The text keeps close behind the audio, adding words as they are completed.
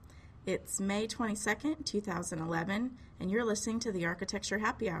It's May 22nd, 2011, and you're listening to the Architecture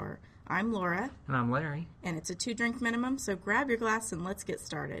Happy Hour. I'm Laura. And I'm Larry. And it's a 2-drink minimum, so grab your glass and let's get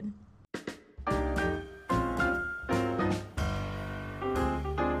started.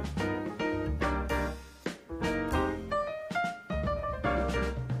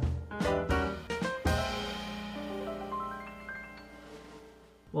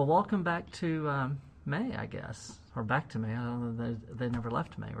 Well, welcome back to May, I guess. Or back to May. I don't know. They never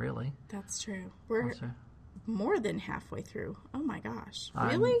left May, really. That's true. We're more than halfway through. Oh, my gosh.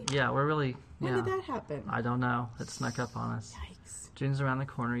 Really? Yeah, we're really... When did that happen? I don't know. It snuck up on us. Yikes. June's around the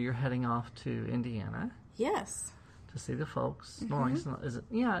corner. You're heading off to Indiana. Yes. To see the folks. Mm-hmm. Is it?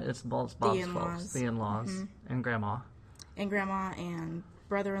 Yeah, it's Bob's folks. The in-laws. Mm-hmm. And Grandma. And Grandma and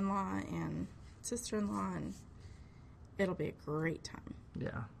brother-in-law and sister-in-law. And it'll be a great time.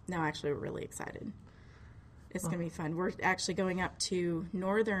 Yeah. No, actually, we're really excited. It's going to be fun. We're actually going up to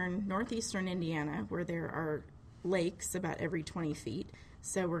northeastern Indiana, where there are lakes about every 20 feet.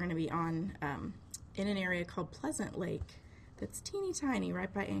 So we're going to be on in an area called Pleasant Lake that's teeny tiny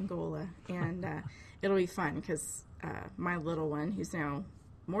right by Angola. And it'll be fun because my little one, who's now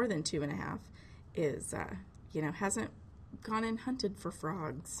more than 2.5, is, hasn't gone and hunted for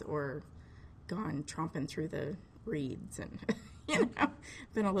frogs or gone tromping through the reeds and...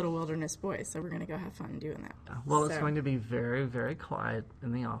 been a little wilderness boy, so we're going to go have fun doing that. Well, it's going to be very, very quiet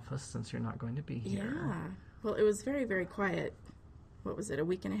in the office since you're not going to be here. Yeah. Well, it was very, very quiet. What was it, a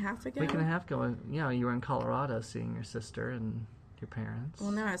week and a half ago? A week and a half ago. Yeah, you were in Colorado seeing your sister and your parents.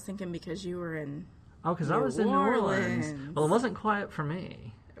 Well, no, I was thinking because you were in because I was in New Orleans. Well, it wasn't quiet for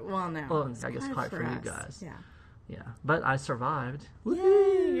me. Well, no. Well, I guess quiet for you guys. Yeah. Yeah. But I survived.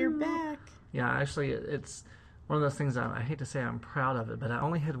 Yay, you're back. Yeah, actually, it's... one of those things I hate to say I'm proud of it, but I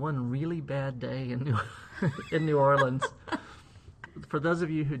only had one really bad day in New Orleans. For those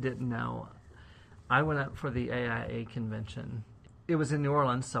of you who didn't know, I went up for the AIA Convention. It was in New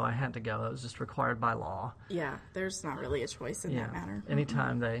Orleans, so I had to go. It was just required by law. Yeah, there's not really a choice in that matter.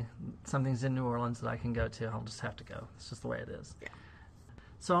 Anytime something's in New Orleans that I can go to, I'll just have to go. It's just the way it is. Yeah.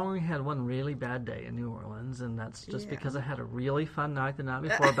 So I only had one really bad day in New Orleans, and that's just because I had a really fun night the night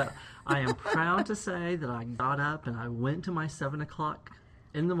before. But I am proud to say that I got up and I went to my 7 o'clock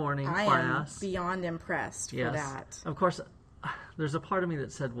in the morning class. I am beyond impressed for that. Of course, there's a part of me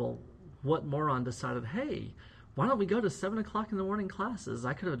that said, well, what moron decided, hey, why don't we go to 7 o'clock in the morning classes?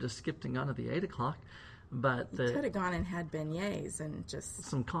 I could have just skipped and gone to the 8 o'clock. But you could have gone and had beignets and just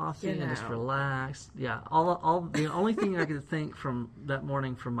some coffee and just relaxed. Yeah, all the only thing I could think from that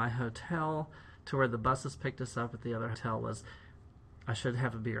morning from my hotel to where the buses picked us up at the other hotel was, I should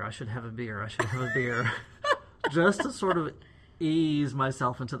have a beer. I should have a beer. I should have a beer, just to sort of ease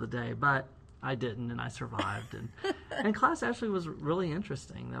myself into the day. But I didn't, and I survived. And class actually was really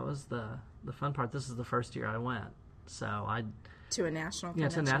interesting. That was the fun part. This is the first year I went, so I. To a national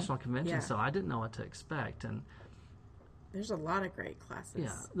convention? Yeah, to a national convention, so I didn't know what to expect. And there's a lot of great classes.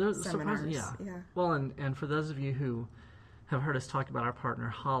 Yeah, there's seminars. Yeah. Well, and for those of you who have heard us talk about our partner,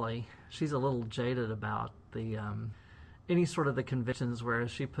 Holly, she's a little jaded about the any sort of the conventions where,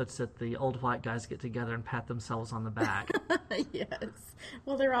 as she puts it, the old white guys get together and pat themselves on the back. Yes.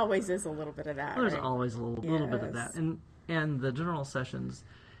 Well, there always is a little bit of that, There's always a little bit of that. And the general sessions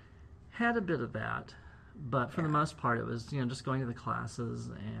had a bit of that. But for the most part, it was just going to the classes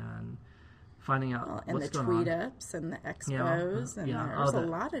and finding out what's going on. And the tweet-ups and the expos. And there's a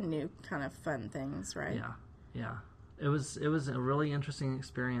lot of new kind of fun things, right? Yeah. It was a really interesting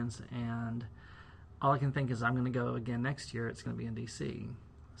experience. And all I can think is I'm going to go again next year. It's going to be in D.C.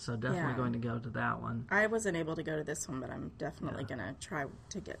 So definitely going to go to that one. I wasn't able to go to this one, but I'm definitely going to try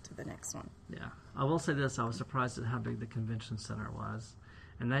to get to the next one. Yeah. I will say this. I was surprised at how big the convention center was.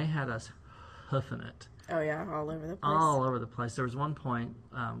 And they had us hoofing it. Oh, yeah, all over the place. All over the place. There was one point,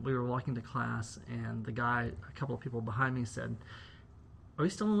 we were walking to class, and the guy, a couple of people behind me said, are we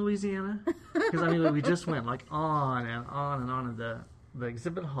still in Louisiana? Because, we just went, on and on and on. And the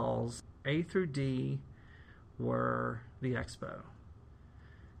exhibit halls, A through D, were the expo.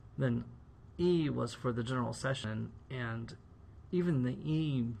 Then E was for the general session, and even the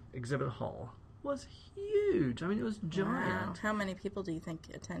E exhibit hall was huge. It was giant. Wow. How many people do you think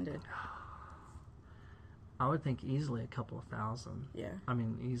attended? I would think easily a couple of thousand. Yeah.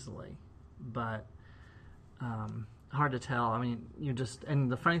 Easily. But hard to tell.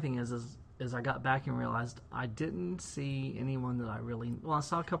 And the funny thing is I got back and realized I didn't see anyone that I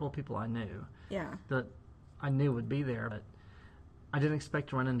saw a couple of people I knew. Yeah. That I knew would be there, but I didn't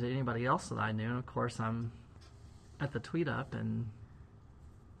expect to run into anybody else that I knew. And of course, I'm at the tweet up and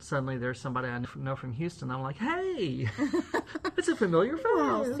suddenly there's somebody I know from Houston. I'm like, hey, it's a familiar face.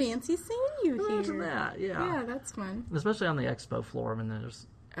 Well, fancy seeing you here. Imagine that, yeah. Yeah, that's fun. Especially on the expo floor when there's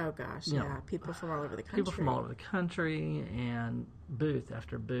Oh gosh, yeah, people from all over the country. People from all over the country, and booth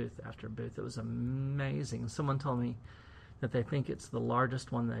after booth after booth. It was amazing. Someone told me that they think it's the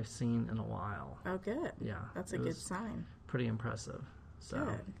largest one they've seen in a while. Oh, good. Yeah. That's a good sign. Pretty impressive. So.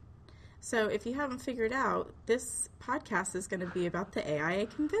 Good. So if you haven't figured out, this podcast is going to be about the AIA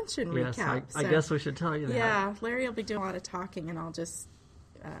Convention recap. I guess we should tell you that. Yeah, Larry will be doing a lot of talking, and I'll just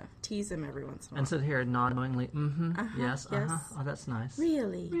tease him every once in a while. And sit here knowingly, yes, oh, that's nice.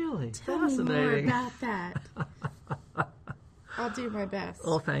 Really? Tell me more about that. I'll do my best.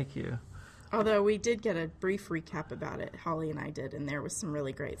 Well, thank you. Although we did get a brief recap about it, Holly and I did, and there was some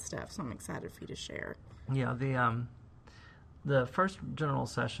really great stuff, so I'm excited for you to share. Yeah, the first general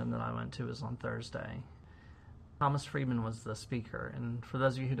session that I went to was on Thursday. Thomas Friedman was the speaker, and for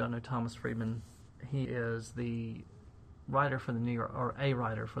those of you who don't know Thomas Friedman, he is the writer for the New York, or a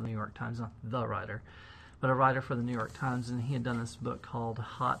writer for the New York Times, not the writer, but a writer for the New York Times, and he had done this book called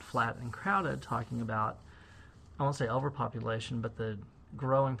Hot, Flat, and Crowded, talking about, I won't say overpopulation, but the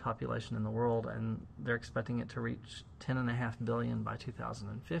growing population in the world, and they're expecting it to reach 10.5 billion by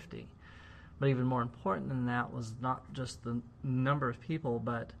 2050. But even more important than that was not just the number of people,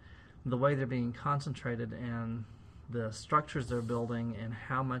 but the way they're being concentrated and the structures they're building and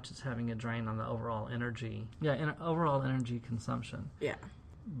how much it's having a drain on the overall energy. Yeah, overall energy consumption. Yeah.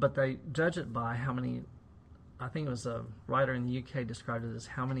 But they judge it by how many, I think it was a writer in the UK described it as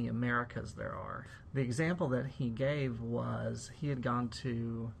how many Americas there are. The example that he gave was he had gone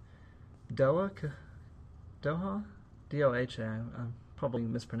to Doha? D-O-H-A. I'm probably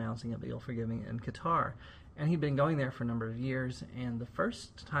mispronouncing it, but you'll forgive me, in Qatar. And he'd been going there for a number of years, and the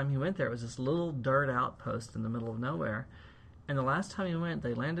first time he went there, it was this little dirt outpost in the middle of nowhere. And the last time he went,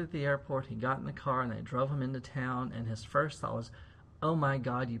 they landed at the airport, he got in the car, and they drove him into town, and his first thought was, oh my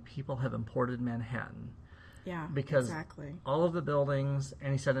God, you people have imported Manhattan. Yeah, because exactly. All of the buildings,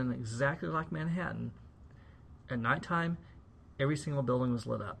 and he said, in exactly like Manhattan, at nighttime, every single building was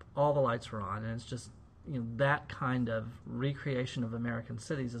lit up. All the lights were on, and it's just, that kind of recreation of American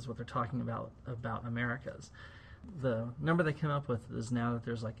cities is what they're talking about Americas. The number they came up with is now that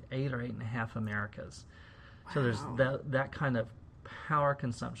there's like 8 or 8.5 Americas. Wow. So there's that kind of power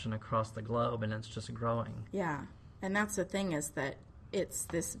consumption across the globe, and it's just growing. Yeah, and that's the thing, is that it's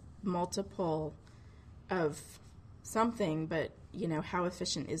this multiple of something, but how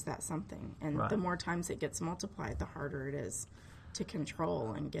efficient is that something? And right. The more times it gets multiplied, the harder it is to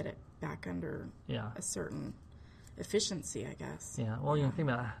control and get it back under a certain efficiency, I guess. Yeah, well, you think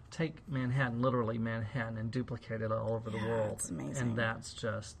about it, take Manhattan, literally Manhattan, and duplicate it all over the world. It's amazing. And that's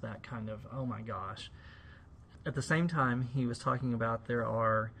just that kind of, oh my gosh. At the same time, he was talking about there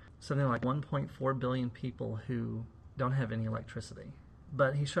are something like 1.4 billion people who don't have any electricity.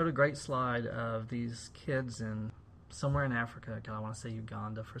 But he showed a great slide of these kids in somewhere in Africa. God, I want to say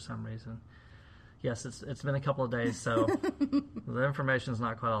Uganda for some reason. Yes, it's been a couple of days, so the information is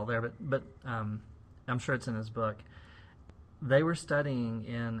not quite all there, but I'm sure it's in his book. They were studying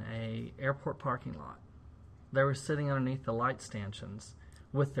in a airport parking lot. They were sitting underneath the light stanchions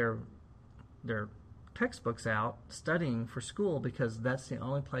with their textbooks out, studying for school, because that's the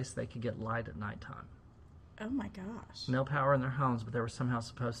only place they could get light at nighttime. Oh my gosh. No power in their homes, but they were somehow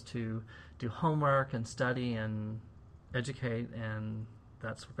supposed to do homework and study and educate, and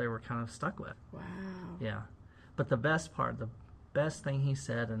that's what they were kind of stuck with. Wow. Yeah. But the best part, the best thing he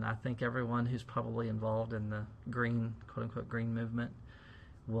said, and I think everyone who's probably involved in the green, quote-unquote, green movement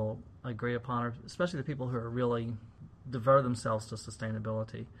will agree upon, or especially the people who are really devote themselves to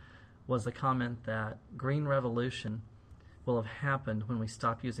sustainability, was the comment that green revolution will have happened when we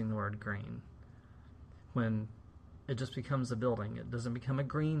stop using the word green. When it just becomes a building. It doesn't become a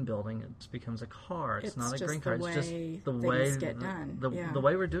green building. It just becomes a car. It's not a green car. It's just the way things get done. The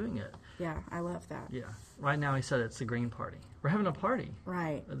way we're doing it. Yeah, I love that. Yeah. Right now he said it's a green party. We're having a party.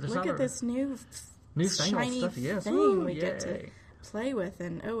 Right. Look at this new shiny stuff. Yes. thing Ooh, we get to play with,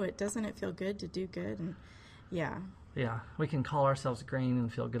 and doesn't it feel good to do good? And yeah. Yeah. We can call ourselves green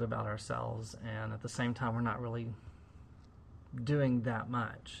and feel good about ourselves, and at the same time we're not really doing that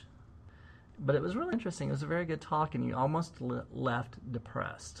much. But it was really interesting. It was a very good talk, and you almost left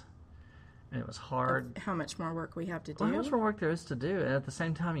depressed. And it was hard. How much more work we have to do? How much more work there is to do. And at the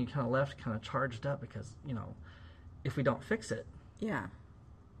same time, you kind of left kind of charged up because, if we don't fix it,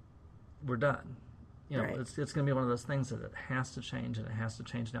 we're done. Right. It's going to be one of those things that it has to change, and it has to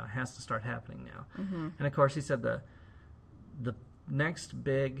change now. It has to start happening now. Mm-hmm. And, of course, he said the next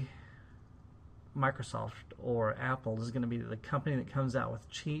big Microsoft or Apple is going to be the company that comes out with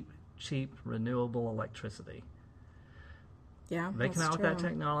cheap renewable electricity. Yeah, they come out with that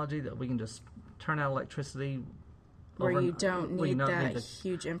technology that we can just turn out electricity where you don't need that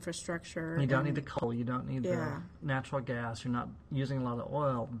huge infrastructure. You don't need the coal. You don't need the natural gas. You're not using a lot of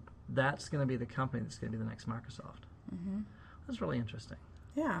oil. That's going to be the company that's going to be the next Microsoft. Mm-hmm. That's really interesting.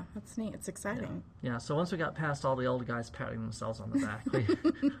 Yeah, that's neat. It's exciting. Yeah. So once we got past all the old guys patting themselves on the back,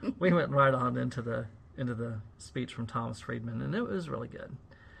 we went right on into the speech from Thomas Friedman, and it was really good.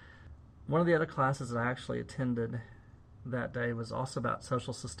 One of the other classes that I actually attended that day was also about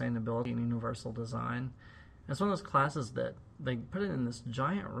social sustainability and universal design. And it's one of those classes that they put it in this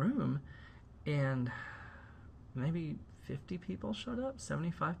giant room, and maybe 50 people showed up,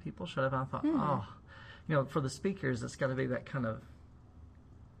 75 people showed up, and I thought, for the speakers, it's got to be that kind of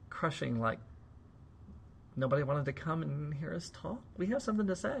crushing, like, nobody wanted to come and hear us talk. We have something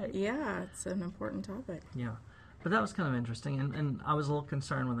to say. Yeah, it's an important topic. Yeah. But that was kind of interesting, and I was a little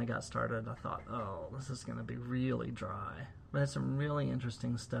concerned when they got started. I thought, this is going to be really dry. But it's some really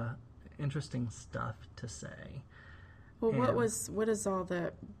interesting stuff to say. Well, what does all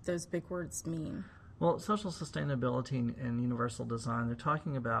those big words mean? Well, social sustainability and universal design, they're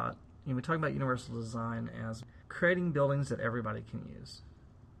talking about, we talk about universal design as creating buildings that everybody can use.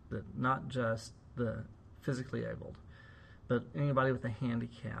 That not just the physically abled, but anybody with a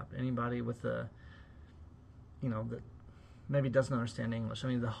handicap, anybody with that maybe doesn't understand English. I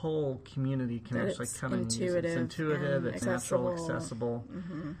mean, the whole community can actually come and use it. It's intuitive, it's natural, accessible.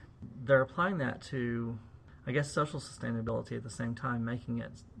 Mm-hmm. They're applying that to, I guess, social sustainability at the same time, making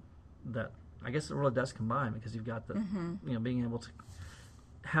it that, I guess it really does combine, because you've got the, being able to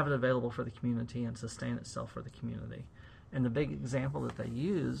have it available for the community and sustain itself for the community. And the big example that they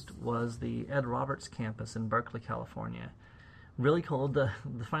used was the Ed Roberts campus in Berkeley, California. Really cool. The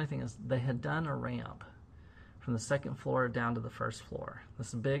funny thing is they had done a ramp from the second floor down to the first floor.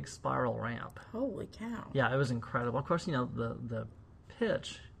 This big spiral ramp. Holy cow. Yeah, it was incredible. Of course, the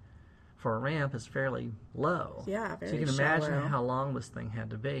pitch for a ramp is fairly low. Yeah, very So you can imagine how long this thing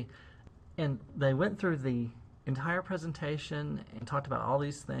had to be. And they went through the entire presentation and talked about all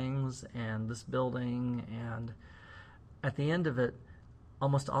these things and this building, and at the end of it,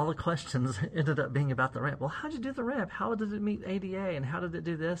 almost all the questions ended up being about the ramp. Well, how did you do the ramp? How did it meet ADA? And how did it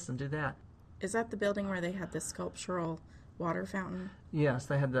do this and do that? Is that the building where they had the sculptural water fountain? Yes,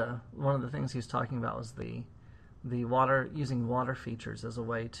 they had one of the things he was talking about was the water, using water features as a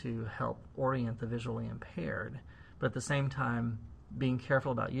way to help orient the visually impaired, but at the same time being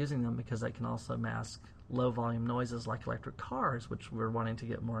careful about using them because they can also mask low volume noises like electric cars, which we're wanting to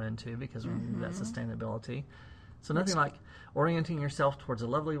get more into because we need that sustainability. So nothing like orienting yourself towards a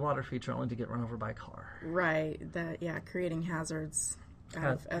lovely water feature only to get run over by a car. Right. Creating hazards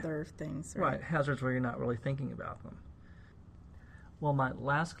out of other things. Right, hazards where you're not really thinking about them. Well, my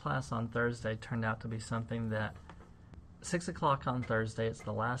last class on Thursday turned out to be something that 6 o'clock on Thursday, it's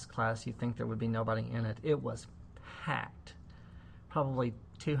the last class. You'd think there would be nobody in it. It was packed. Probably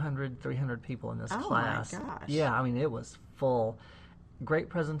 200, 300 people in this class. Oh, my gosh. Yeah, I mean, it was full. Great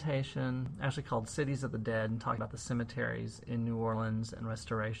presentation, actually called Cities of the Dead, and talking about the cemeteries in New Orleans and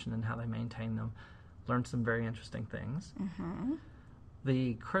restoration and how they maintain them. Learned some very interesting things. Mm-hmm.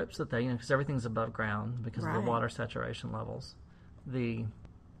 The crypts that they, because everything's above ground because of the water saturation levels, the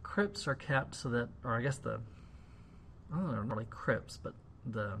crypts are kept so that, or I guess I don't know, really crypts, but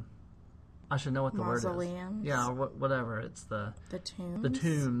I should know what the word is. Mausoleums? Yeah, or whatever. It's the tombs? The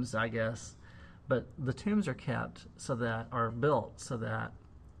tombs, I guess. But the tombs are kept are built so that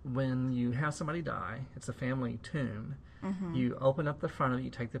when you have somebody die, it's a family tomb, you open up the front of it, you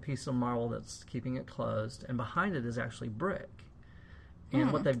take the piece of marble that's keeping it closed, and behind it is actually brick.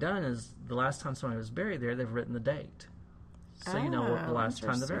 And what they've done is, the last time somebody was buried there, they've written the date. So you know what the last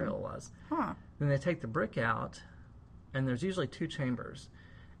time the burial was. Huh. Then they take the brick out, and there's usually 2 chambers.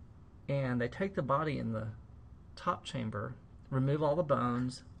 And they take the body in the top chamber, remove all the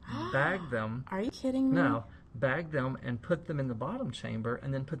bones, bag them. Are you kidding me? No. Bag them and put them in the bottom chamber,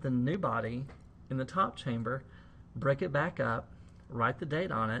 and then put the new body in the top chamber, brick it back up, write the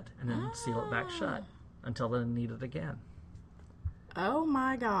date on it, and then seal it back shut until they need it again. Oh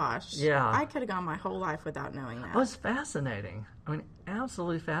my gosh. Yeah. I could have gone my whole life without knowing that. It was fascinating. I mean,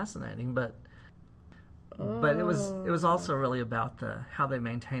 absolutely fascinating, but it was also really about how they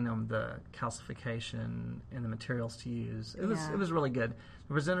maintain them, the calcification and the materials to use. It was really good.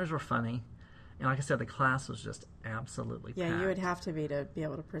 The presenters were funny, and like I said, the class was just absolutely packed. You would have to be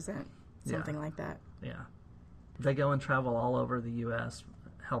able to present something like that. Yeah. They go and travel all over the U.S.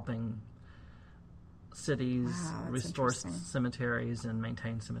 helping cities restore cemeteries and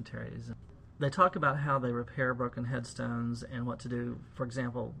maintain cemeteries. they talk about how they repair broken headstones and what to do. For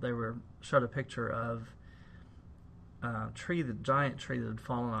example, they showed a picture of a tree, the giant tree that had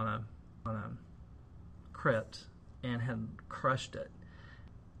fallen on a crypt and had crushed it.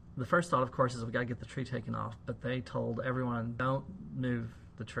 The first thought, of course, is we got to get the tree taken off, but they told everyone, don't move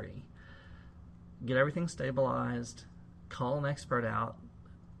the tree. Get everything stabilized, call an expert out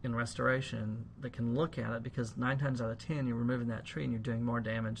in restoration that can look at it, because 9 times out of 10 you're removing that tree and you're doing more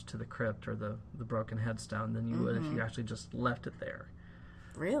damage to the crypt or the broken headstone than you would if you actually just left it there.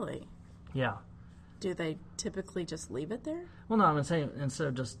 Really? Yeah. Do they typically just leave it there? Well, no, I'm saying instead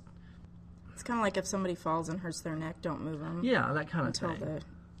of just... It's kind of like if somebody falls and hurts their neck, don't move them. Yeah, that kind of until thing. The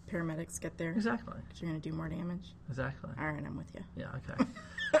paramedics get there. Exactly. Because you're going to do more damage. Exactly. All right, I'm with you. Yeah, okay.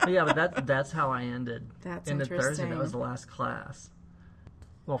 But yeah, but that's how I ended. That's ended interesting. Thursday. That was the last class.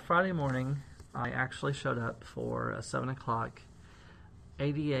 Well, Friday morning, I actually showed up for a 7 o'clock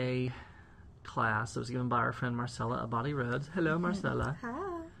ADA class that was given by our friend Marcella Abadi Rhodes. Hello, Marcella.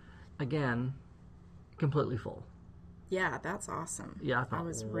 Hi. Again, completely full. Yeah, that's awesome. Yeah, I thought,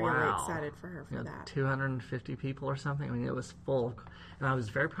 was really wow. excited for her for that. 250 people or something. I mean, it was full. And I was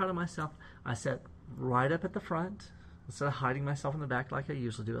very proud of myself. I sat right up at the front instead of hiding myself in the back like I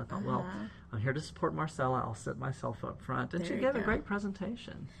usually do. I thought, well, I'm here to support Marcella. I'll sit myself up front. And she gave a great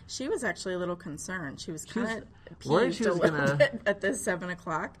presentation. She was actually a little concerned. She was kind of worried she was going to... at the 7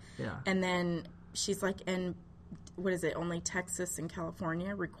 o'clock. Yeah. And then she's like, and what is it, only Texas and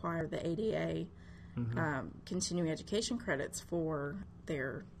California require the ADA continuing education credits for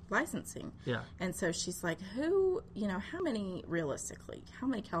their licensing. Yeah. And so she's like, how many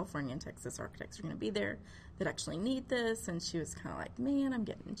California and Texas architects are going to be there that actually need this? And she was kind of like, man, I'm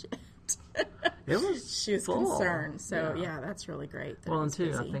getting gypped. She was full. concerned. So, yeah, that's really great. Well, and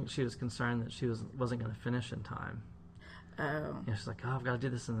too, I think she was concerned that she wasn't going to finish in time. Oh. Yeah, she's like, I've got to do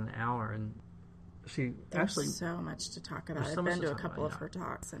this in an hour. And she There's so much to talk about. I've been to a couple of her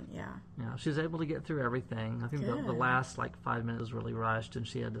talks, and yeah, she was able to get through everything. I think the last 5 minutes was really rushed, and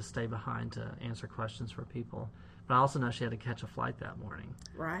she had to stay behind to answer questions for people. But I also know she had to catch a flight that morning.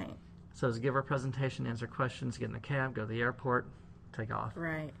 Right. So it was give her a presentation, answer questions, get in the cab, go to the airport, take off.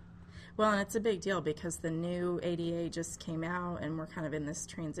 Right. Well, and it's a big deal because the new ADA just came out, and we're kind of in this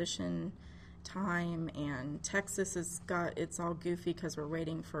transition time, and Texas it's all goofy because we're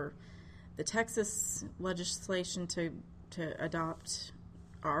waiting for the Texas legislation to adopt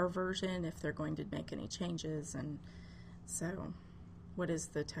our version if they're going to make any changes. And so what is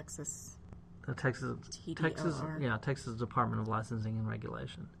the Texas? The Texas Department of Licensing and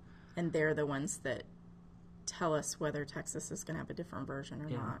Regulation. And they're the ones that tell us whether Texas is going to have a different version or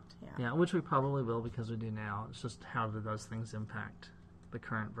not. Yeah, which we probably will because we do now. It's just how do those things impact the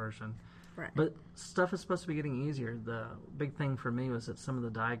current version. Right. But stuff is supposed to be getting easier. The big thing for me was that some of the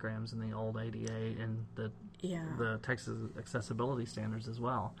diagrams in the old ADA and the Texas accessibility standards as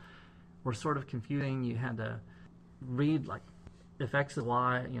well were sort of confusing. You had to read, like, if X is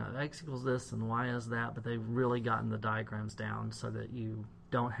Y, X equals this and Y is that, but they've really gotten the diagrams down so that you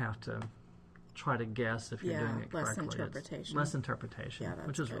don't have to try to guess if you're doing it correctly. Less interpretation,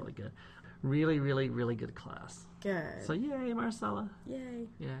 which is really good. Really, really, really good class. Good. So yay, Marcella. Yay.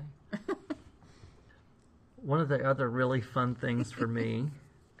 Yay. One of the other really fun things for me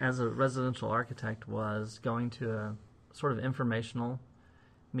as a residential architect was going to a sort of informational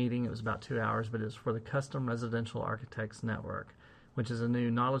meeting. It was about 2 hours, but it was for the Custom Residential Architects Network, which is a new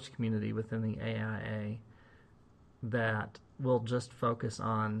knowledge community within the AIA that will just focus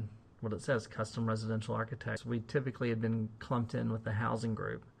on what it says, custom residential architects. We typically had been clumped in with the housing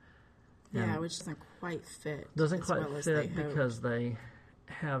group. Yeah, which doesn't quite fit. Doesn't quite fit because they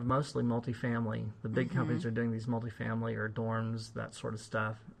have mostly multifamily. The big companies are doing these multifamily or dorms, that sort of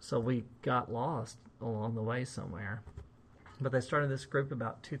stuff. So we got lost along the way somewhere. But they started this group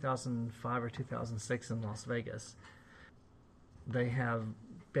about 2005 or 2006 in Las Vegas. They have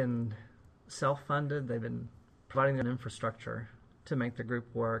been self-funded. They've been providing an infrastructure to make the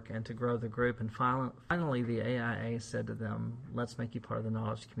group work and to grow the group. And finally the AIA said to them, let's make you part of the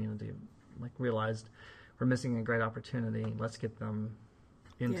knowledge community. Realized we're missing a great opportunity. Let's get them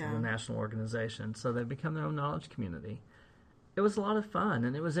into the national organization. So they've become their own knowledge community. It was a lot of fun,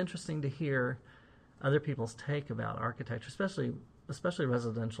 and it was interesting to hear other people's take about architecture, especially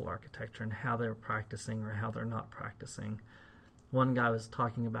residential architecture, and how they're practicing or how they're not practicing. One guy was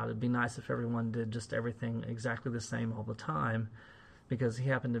talking about it'd be nice if everyone did just everything exactly the same all the time, because he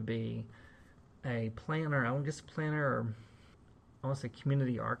happened to be a planner, I want to say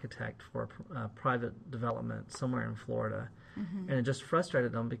community architect for a private development somewhere in Florida. And it just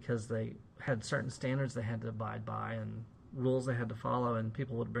frustrated them because they had certain standards they had to abide by, and rules they had to follow, and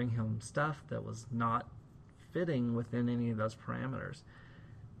people would bring him stuff that was not fitting within any of those parameters.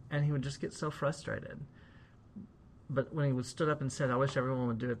 And he would just get so frustrated. But when he stood up and said, I wish everyone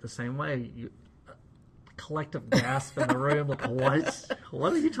would do it the same way, collective gasp in the room, like,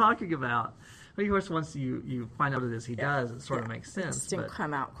 what are you talking about? But of course, once you find out what it is he does, it sort of makes sense. It just didn't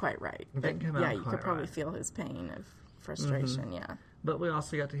come out quite right. You could probably feel his pain of frustration, But we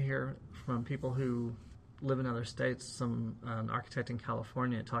also got to hear from people who live in other states, an architect in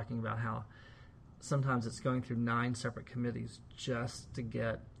California talking about how sometimes it's going through 9 separate committees just to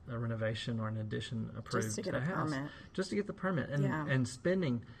get a renovation or an addition approved just to get a house. Permit. Just to get the permit. And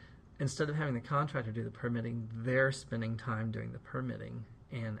spending, instead of having the contractor do the permitting, they're spending time doing the permitting,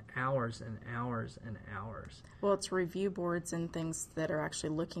 and hours and hours and hours. Well, it's review boards and things that are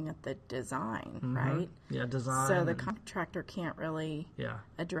actually looking at the design, right? Yeah, design. So the contractor can't really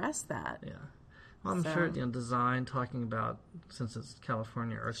address that. Yeah. Well, I'm sure, design, talking about, since it's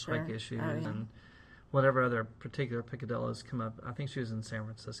California, earthquake issues and whatever other particular picadillos come up. I think she was in San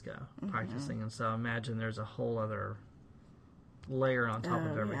Francisco practicing, and so I imagine there's a whole other layer on top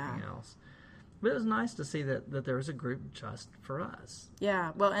of everything else. But it was nice to see that there was a group just for us.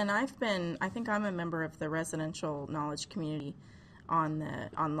 Yeah, well, and I think I'm a member of the residential knowledge community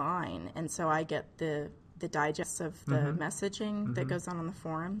online, and so I get the digests of the messaging that goes on the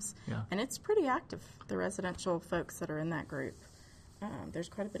forums, and it's pretty active, the residential folks that are in that group. There's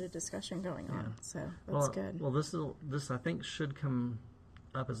quite a bit of discussion going on, so that's good. Well, this I think should come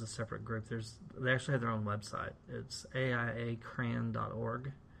up as a separate group. They actually have their own website. It's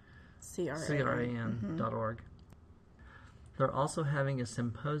AIACRAN.org. CRAN.org. They're also having a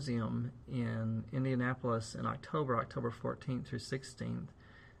symposium in Indianapolis in October 14th through 16th.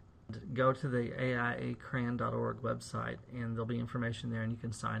 Go to the AIACRAN.org website, and there'll be information there, and you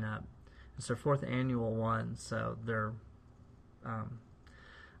can sign up. It's their 4th annual one, so they're,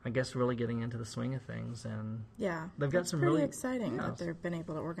 I guess, really getting into the swing of things. And they've got some pretty really exciting that they've been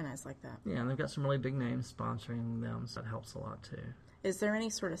able to organize like that. Yeah, and they've got some really big names sponsoring them, so that helps a lot too. Is there any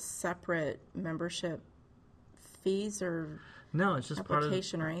sort of separate membership fees or no? It's just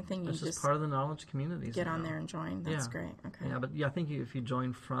application part of, or anything. It's just part of the knowledge communities. Get on there and join. That's great. Okay. Yeah, but I think if you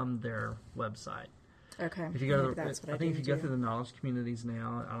join from their website. Okay. If you go to I think if you go through the knowledge communities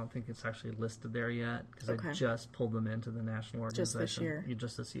now, I don't think it's actually listed there yet because I just pulled them into the national organization.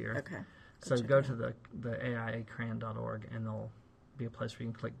 Just this year. Okay. So go to the AIACRAN.org, and there'll be a place where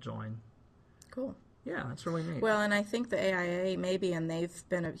you can click join. Cool. Yeah, that's really neat. Well, and I think the AIA maybe, and they've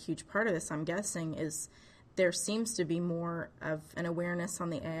been a huge part of this, I'm guessing, is there seems to be more of an awareness on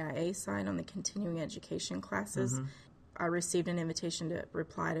the AIA side, on the continuing education classes. I received an invitation to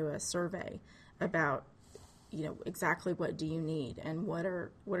reply to a survey about, exactly what do you need and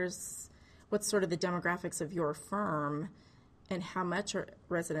what's sort of the demographics of your firm and how much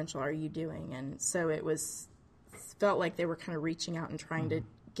residential are you doing. And so felt like they were kind of reaching out and trying to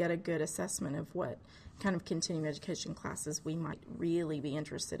get a good assessment of what kind of continuing education classes we might really be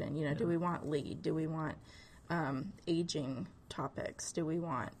interested in. Do we want lead? Do we want aging topics? Do we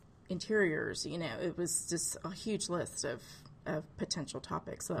want interiors? It was just a huge list of potential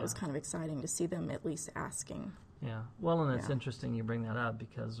topics. So that was kind of exciting to see them at least asking. Yeah. Well, and it's interesting you bring that up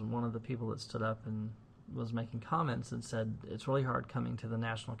because one of the people that stood up and was making comments and said it's really hard coming to the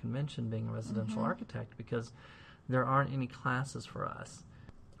National Convention being a residential architect because there aren't any classes for us.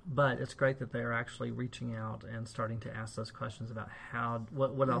 But it's great that they're actually reaching out and starting to ask those questions about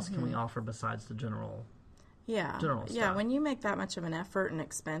what else can we offer besides the general stuff. Yeah, when you make that much of an effort and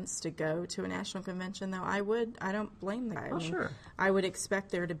expense to go to a national convention, though, I don't blame the guy. Sure. I would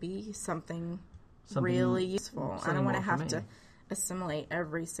expect there to be something really useful. I don't want to have to assimilate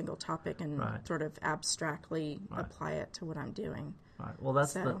every single topic and sort of abstractly apply it to what I'm doing. Right. Well,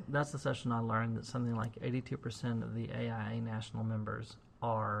 that's the session I learned that something like 82% of the AIA national members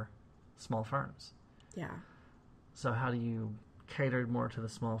are small firms. Yeah. So how do you cater more to the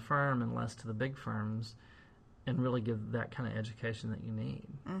small firm and less to the big firms and really give that kind of education that you need?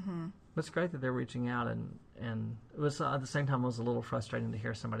 But it's great that they're reaching out, and it was at the same time it was a little frustrating to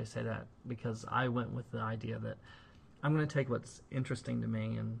hear somebody say that because I went with the idea that I'm going to take what's interesting to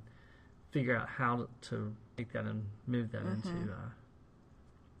me and figure out how to take that and move that into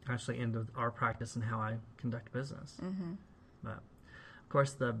our practice and how I conduct business. But of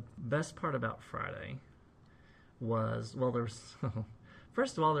course, the best part about Friday was,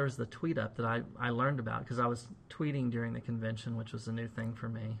 first of all, there was the tweet up that I learned about because I was tweeting during the convention, which was a new thing for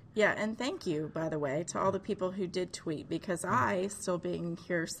me. Yeah, and thank you, by the way, to all the people who did tweet because I, still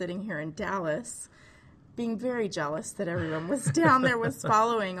sitting here in Dallas, being very jealous that everyone was down there was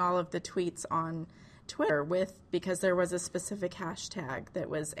following all of the tweets on Twitter because there was a specific hashtag that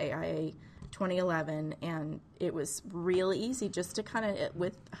was AIA 2011, and it was really easy just to kind of,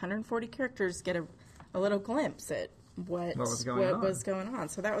 with 140 characters, get a little glimpse at what was going on.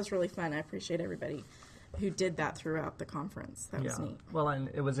 So that was really fun. I appreciate everybody who did that throughout the conference. That was neat. Well, and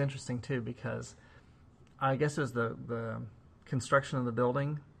it was interesting, too, because I guess it was the construction of the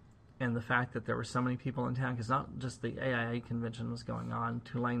building and the fact that there were so many people in town, because not just the AIA convention was going on,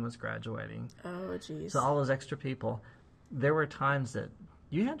 Tulane was graduating. Oh, geez. So all those extra people, there were times that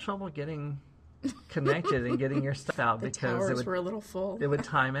you had trouble getting connected and getting your stuff out because towers were a little full. It would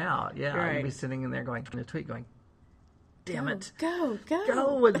time out. Yeah, right. You'd be sitting in there trying to tweet, going, damn it. Go.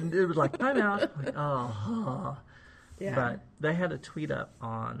 And it was like, time out. Like, oh. Yeah. But they had a tweet up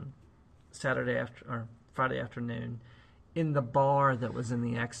on Friday afternoon in the bar that was in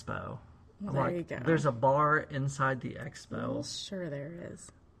the expo. Well, there you go. There's a bar inside the expo. Well, sure there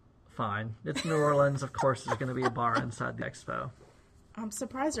is. Fine. It's New Orleans. Of course there's going to be a bar inside the expo. I'm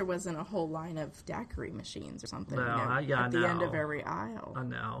surprised there wasn't a whole line of daiquiri machines or something at the end of every aisle. I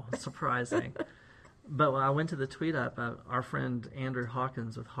know. Surprising. But when I went to the tweet up, our friend Andrew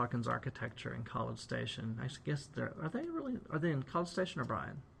Hawkins with Hawkins Architecture in College Station, I guess are they in College Station or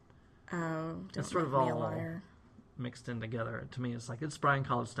Bryan? Oh, it's sort of all mixed in together. To me, it's like it's Bryan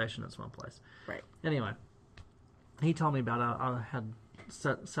College Station. It's one place. Right. Anyway, he told me about it. I had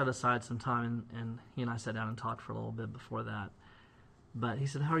set aside some time, and he and I sat down and talked for a little bit before that. But he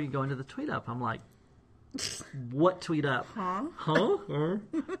said, how are you going to the tweet up? I'm like, what tweet up? Huh?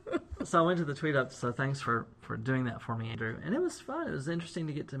 So I went to the tweet up, so thanks for doing that for me, Andrew. And it was fun. It was interesting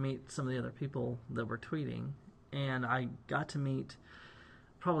to get to meet some of the other people that were tweeting. And I got to met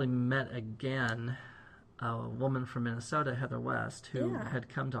again, a woman from Minnesota, Heather West, who had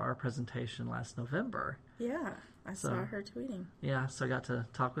come to our presentation last November. Yeah, I saw her tweeting. Yeah, so I got to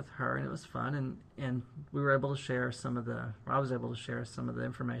talk with her, and it was fun. And we were able to share I was able to share some of the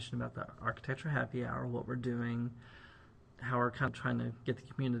information about the Architecture Happy Hour, what we're doing, how we're kind of trying to get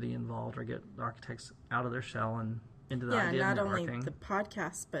the community involved or get architects out of their shell and into the idea of networking. Yeah, not only the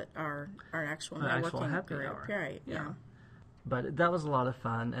podcast, but our actual networking happy group. Hour. Right, yeah. But that was a lot of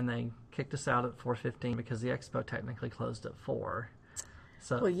fun, and they kicked us out at 4:15 because the expo technically closed at 4.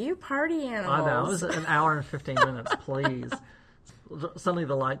 So, well, you party animals. I know. It was an hour and 15 minutes, please. Suddenly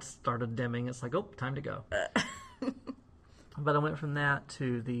the lights started dimming. It's like, oh, time to go. But I went from that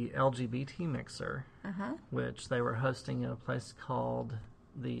to the LGBT Mixer, which they were hosting at a place called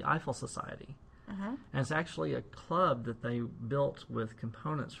the Eiffel Society. And it's actually a club that they built with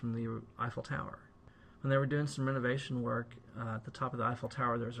components from the Eiffel Tower. When they were doing some renovation work at the top of the Eiffel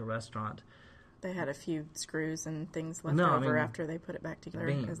Tower, there was a restaurant. They had a few screws and things left over after they put it back together.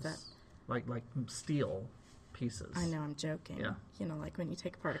 Beams, like steel pieces. I know, I'm joking. Yeah. You know, like when you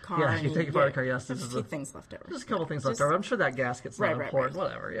take apart a car. Yeah, you take apart a car, yes. There's a few things left over. Just a couple things left over. I'm sure that gasket's not important. Right.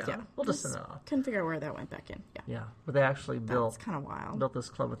 Whatever, yeah. We'll just send it off. Couldn't figure out where that went back in. Yeah, but they actually built kind of wild. Built this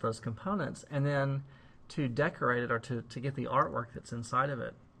club with those components. And then to decorate it or to get the artwork that's inside of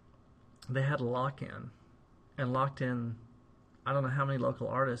it, they had a lock-in. And locked in, I don't know how many local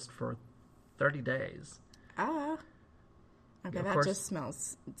artists for 30 days. Okay, that just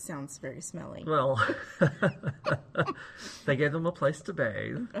sounds very smelly. Well, they gave them a place to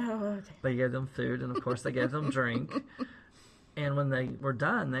bathe. Oh, okay. They gave them food, and of course they gave them drink. And when they were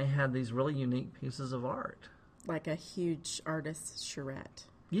done, they had these really unique pieces of art. Like a huge artist's charrette.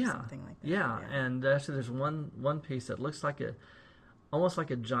 Yeah. Something like that. Yeah, and actually there's one piece that looks like almost like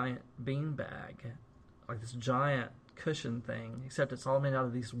a giant bean bag. Like this giant cushion thing, except it's all made out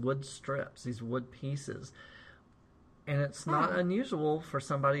of these wood strips, these wood pieces. And it's not unusual for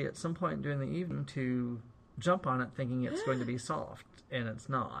somebody at some point during the evening to jump on it thinking it's going to be soft, and it's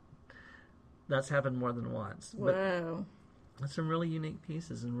not. That's happened more than once. Whoa. But some really unique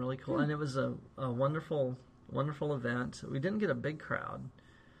pieces and really cool. And it was a wonderful, wonderful event. We didn't get a big crowd.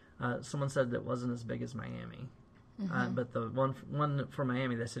 Someone said it wasn't as big as Miami. But the one for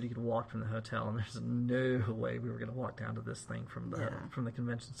Miami, they said you could walk from the hotel, and there's no way we were going to walk down to this thing from the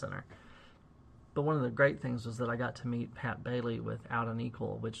convention center. But one of the great things was that I got to meet Pat Bailey with Out and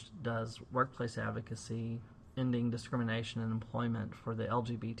Equal, which does workplace advocacy, ending discrimination in employment for the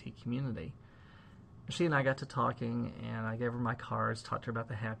LGBT community. She and I got to talking, and I gave her my cards, talked to her about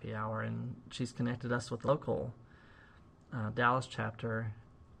the happy hour, and she's connected us with the local Dallas chapter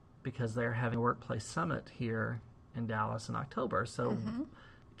because they're having a workplace summit here in Dallas in October. So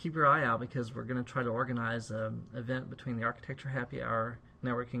keep your eye out, because we're going to try to organize an event between the Architecture Happy Hour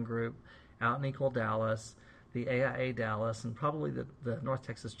networking group, Out and Equal Dallas, the AIA Dallas, and probably the North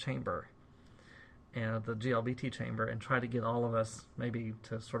Texas Chamber. and at the GLBT chamber and try to get all of us maybe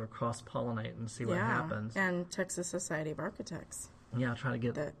to sort of cross-pollinate and see what happens. And Texas Society of Architects. Yeah, try to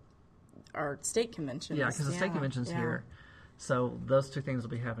get... our state convention. Yeah, because the state convention's here. So those two things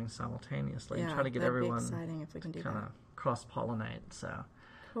will be happening simultaneously. Yeah, and try to get everyone be exciting if we can do kind of cross-pollinate. So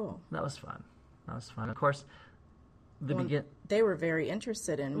cool. That was fun. Of course, they were very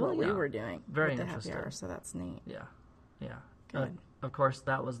interested in what we were doing very with the interested. happy hour, so that's neat. Yeah. Good. Of course,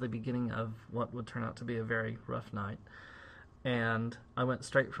 that was the beginning of what would turn out to be a very rough night. And I went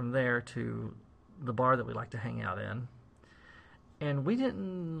straight from there to the bar that we like to hang out in. And we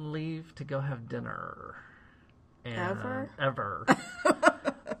didn't leave to go have dinner. Ever.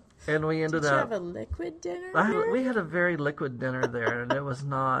 And we ended up... Did you have a liquid dinner? We had a very liquid dinner there, and it was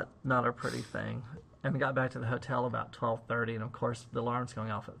not a pretty thing. And we got back to the hotel about 12:30, and of course the alarm's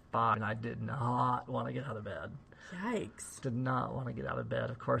going off at 5, and I did not want to get out of bed. Yikes. Did not want to get out of bed.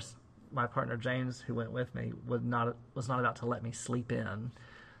 Of course, my partner James, who went with me, was not about to let me sleep in.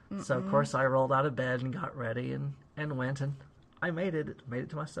 So of course I rolled out of bed and got ready and went, and I made it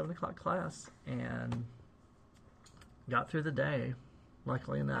to my 7 o'clock class and got through the day,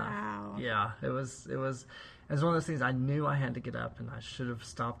 luckily enough. Wow. Yeah, it was one of those things. I knew I had to get up, and I should have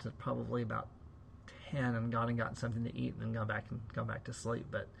stopped at probably about 10 and gotten something to eat and then gone back to sleep.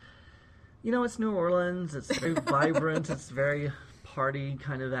 But it's New Orleans. It's very vibrant. It's very party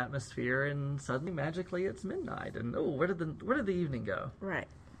kind of atmosphere, and suddenly magically it's midnight, and where did the evening go? Right.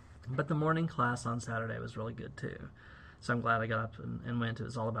 But the morning class on Saturday was really good too. So I'm glad I got up and went. It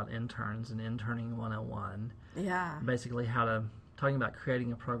was all about interns and interning 101. Yeah. Basically talking about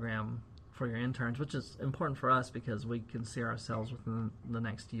creating a program for your interns, which is important for us because we can see ourselves within the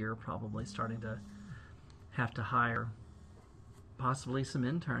next year probably starting to have to hire possibly some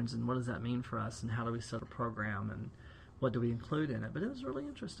interns, and what does that mean for us, and how do we set a program, and what do we include in it. But it was really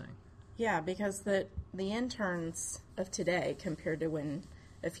interesting. Yeah, because the interns of today compared to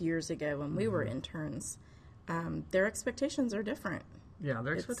a few years ago when we were interns, their expectations are different. Yeah,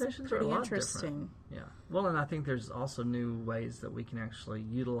 their expectations are a lot different. Yeah. Well, and I think there's also new ways that we can actually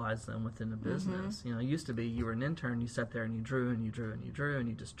utilize them within the business. It used to be you were an intern, you sat there and you drew and you drew and you drew and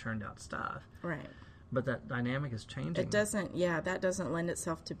you just churned out stuff. Right. But that dynamic is changing. That doesn't lend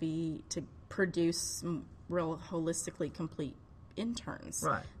itself to produce real holistically complete interns.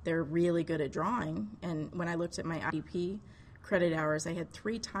 Right. They're really good at drawing, and when I looked at my IDP credit hours, I had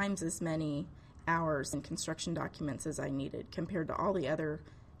 3 times as many hours in construction documents as I needed compared to all the other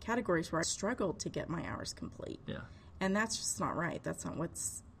categories where I struggled to get my hours complete. Yeah. And that's just not right. That's not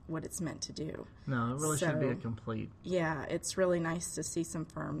what it's meant to do. No, it really should be a complete. Yeah, it's really nice to see some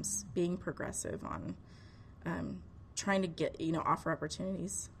firms being progressive on trying to get, offer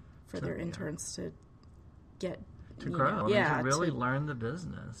opportunities for their interns to get to grow, to really learn the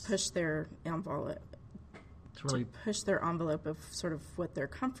business, push their envelope, push their envelope of sort of what they're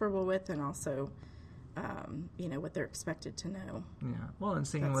comfortable with, and also, what they're expected to know. Yeah, well, and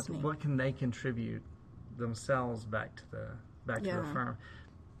seeing what can they contribute themselves back to the firm.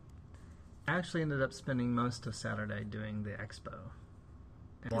 I actually ended up spending most of Saturday doing the expo.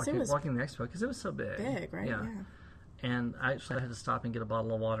 Walking the expo because it was so big. Big, right? Yeah. And I had to stop and get a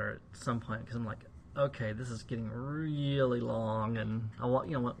bottle of water at some point because I'm like, okay, this is getting really long, and I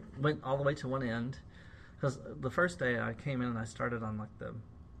went all the way to one end because the first day I came in and I started on like the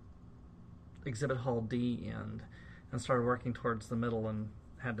exhibit hall D end and started working towards the middle and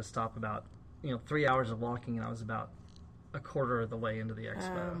had to stop about 3 hours of walking, and I was about a quarter of the way into the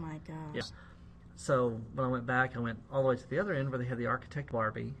expo. Oh my gosh. Yeah. So when I went back, I went all the way to the other end where they had the Architect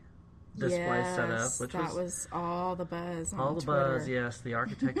Barbie display set up, which was all the buzz on all the Twitter. Buzz, yes, the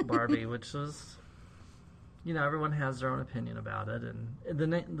Architect Barbie, which was, everyone has their own opinion about it. And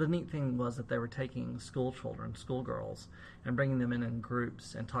the neat thing was that they were taking schoolgirls, and bringing them in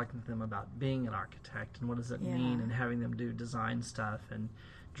groups and talking to them about being an architect and what does it mean, and having them do design stuff and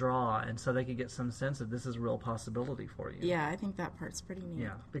draw, and so they could get some sense that this is a real possibility for you. Yeah, I think that part's pretty neat.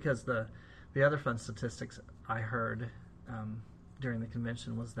 Yeah, because the other fun statistics I heard during the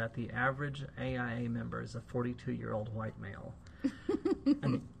convention was that the average AIA member is a 42-year-old white male.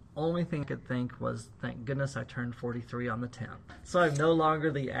 And the only thing I could think was, thank goodness I turned 43 on the 10th. So I'm no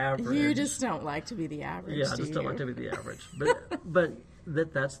longer the average. You just don't like to be the average, Yeah, I just don't like to be the average. But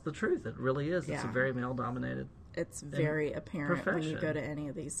that's the truth. It really is. It's a very male-dominated It's very apparent profession. when you go to any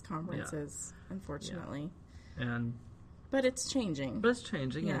of these conferences, unfortunately. Yeah. But it's changing. And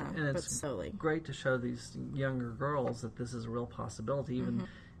it's slowly. Great to show these younger girls that this is a real possibility, even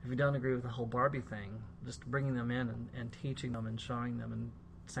if you don't agree with the whole Barbie thing, just bringing them in and teaching them and showing them and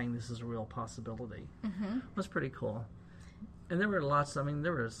saying this is a real possibility was pretty cool. And there were lots,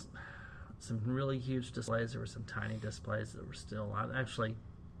 there was some really huge displays. There were some tiny displays that were still. I actually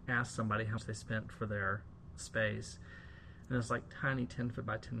asked somebody how much they spent for their space, and it was like tiny 10-foot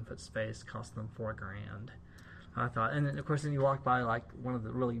by 10-foot space cost them $4,000. I thought, and then of course, then you walk by like one of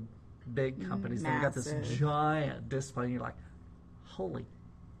the really big companies, they've got this giant display, and you're like, holy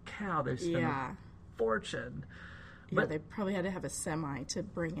cow, they've spent a fortune. But they probably had to have a semi to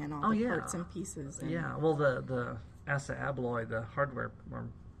bring in all the parts and pieces. And well, the ASSA ABLOY, the hardware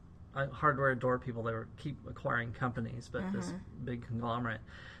door people, they keep acquiring companies, but this big conglomerate,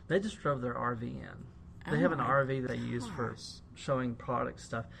 they just drove their RV in. They have an RV that they use for showing product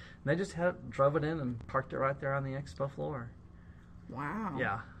stuff. And they just drove it in and parked it right there on the expo floor. Wow.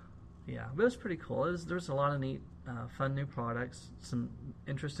 Yeah, but it was pretty cool. There's a lot of neat, fun new products, some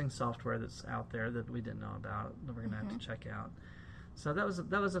interesting software that's out there that we didn't know about that we're going to have to check out. So that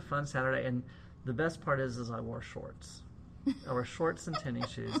was a fun Saturday, and the best part is I wore shorts. I wore shorts and tennis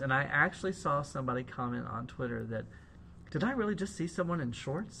shoes, and I actually saw somebody comment on Twitter that, did I really just see someone in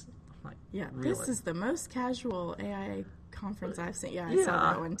shorts? I'm like, yeah, really? This is the most casual AIA conference I've seen. Yeah, I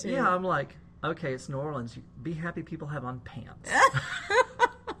saw that one too. Yeah, I'm like, okay, it's New Orleans. Be happy people have on pants.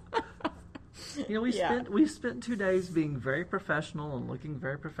 You know, we spent 2 days being very professional and looking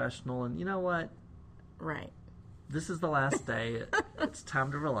very professional, and you know what? Right. This is the last day. It's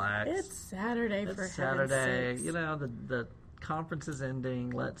time to relax. It's Saturday, for heaven's Saturday. sakes. You know, the conference is ending.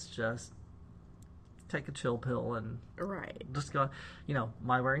 Let's just take a chill pill and just go. You know,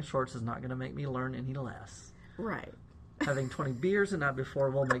 my wearing shorts is not going to make me learn any less. Right. Having 20 beers the night before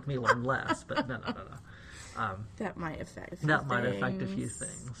will make me learn less, but no. That might affect a few that might affect a few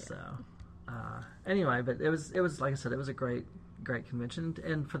things. Yeah. So anyway, but it was like I said, it was a great convention,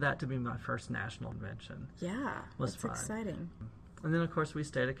 and for that to be my first national convention, was fun. Exciting. And then of course we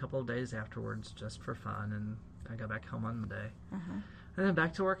stayed a couple of days afterwards just for fun, and I got back home on Monday, and then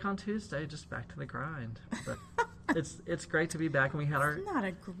back to work on Tuesday, just back to the grind. But it's great to be back, and we had It's not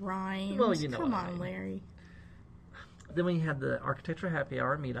a grind. Well, you know, come on, Larry. Then we had the Architecture Happy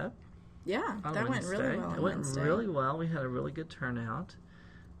Hour meetup. Yeah, that went really well. It went really well. We had a really good turnout.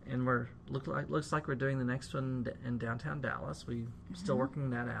 And looks like we're doing the next one in downtown Dallas. We're still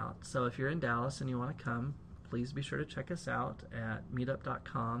working that out. So if you're in Dallas and you want to come, please be sure to check us out at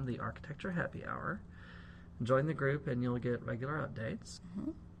meetup.com, the Architecture Happy Hour. Join the group and you'll get regular updates.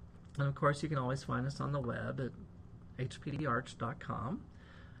 And of course, you can always find us on the web at hpdarch.com.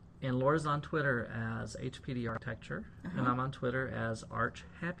 And Laura's on Twitter as HPD Architecture, and I'm on Twitter as Arch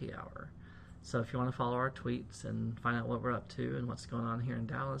Happy Hour. So if you want to follow our tweets and find out what we're up to and what's going on here in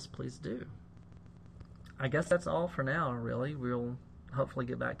Dallas, please do. I guess that's all for now, really. We'll hopefully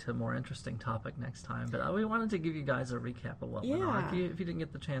get back to a more interesting topic next time. But we wanted to give you guys a recap of what went on if you didn't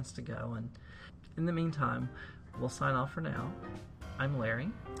get the chance to go. And in the meantime, we'll sign off for now. I'm Larry.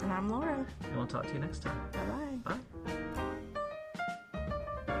 And I'm Laura. And we'll talk to you next time. Bye-bye. Bye.